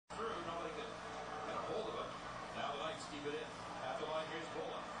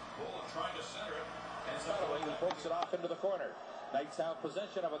trying to center it. And Saddaway who pokes it off into the corner. Knights have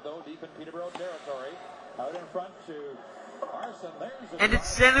possession of it though, deep in Peterborough territory. Out in front to Arson. And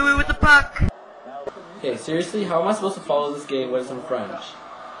it's Saddaway with the puck. Okay, seriously, how am I supposed to follow this game when it's in French?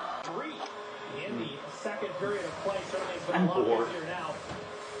 In the second period of play, certainly it's been a lot easier now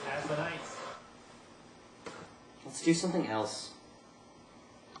as the Knights. Let's do something else.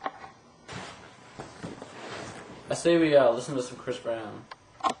 I say we listen to some Chris Brown.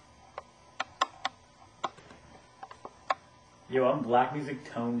 Yo, I'm black music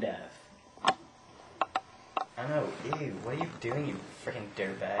tone deaf. I know, ew, what are you doing, you freaking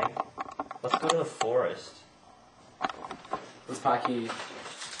dirtbag? Let's go to the forest. Let's hockey.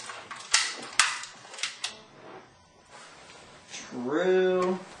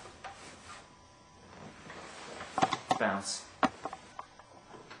 True. Bounce.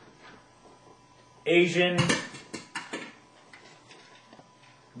 Asian.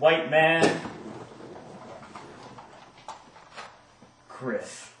 White man.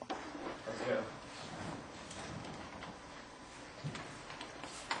 Chris. Let's go.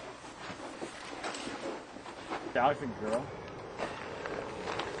 Alex and girl.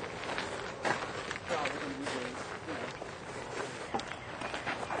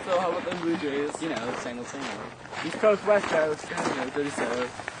 So how about the Blue Jays? You know, same old, same old. East Coast, West Coast. You know, dirty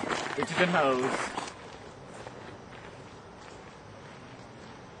south. Bitches and hoes.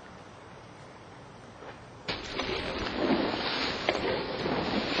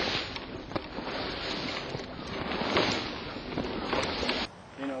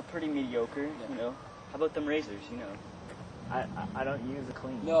 You know, pretty mediocre, you know. How about them razors, you know? I don't use a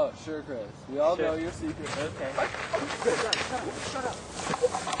clean. No, sure, Chris. We all know your secret. Okay. Shut up.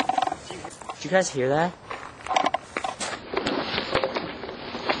 Did you guys hear that?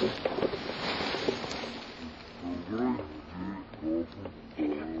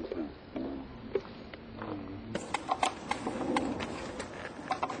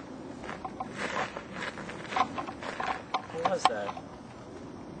 What was that?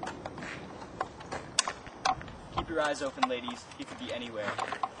 Keep your eyes open, ladies. He could be anywhere.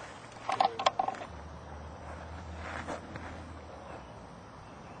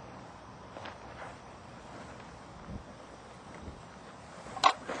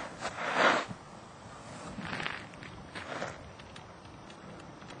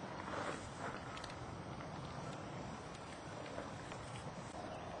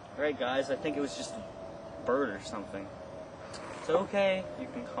 Alright guys, I think it was just a bird or something. It's okay, you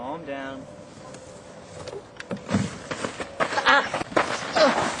can calm down.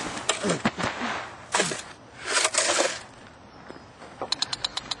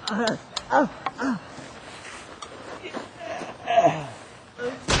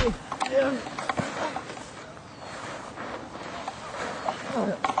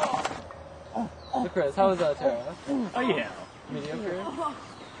 So Chris, how was that, Tara? Oh yeah. Mediocre?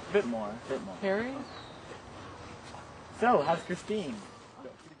 Bit more. Harry? So, how's Christine?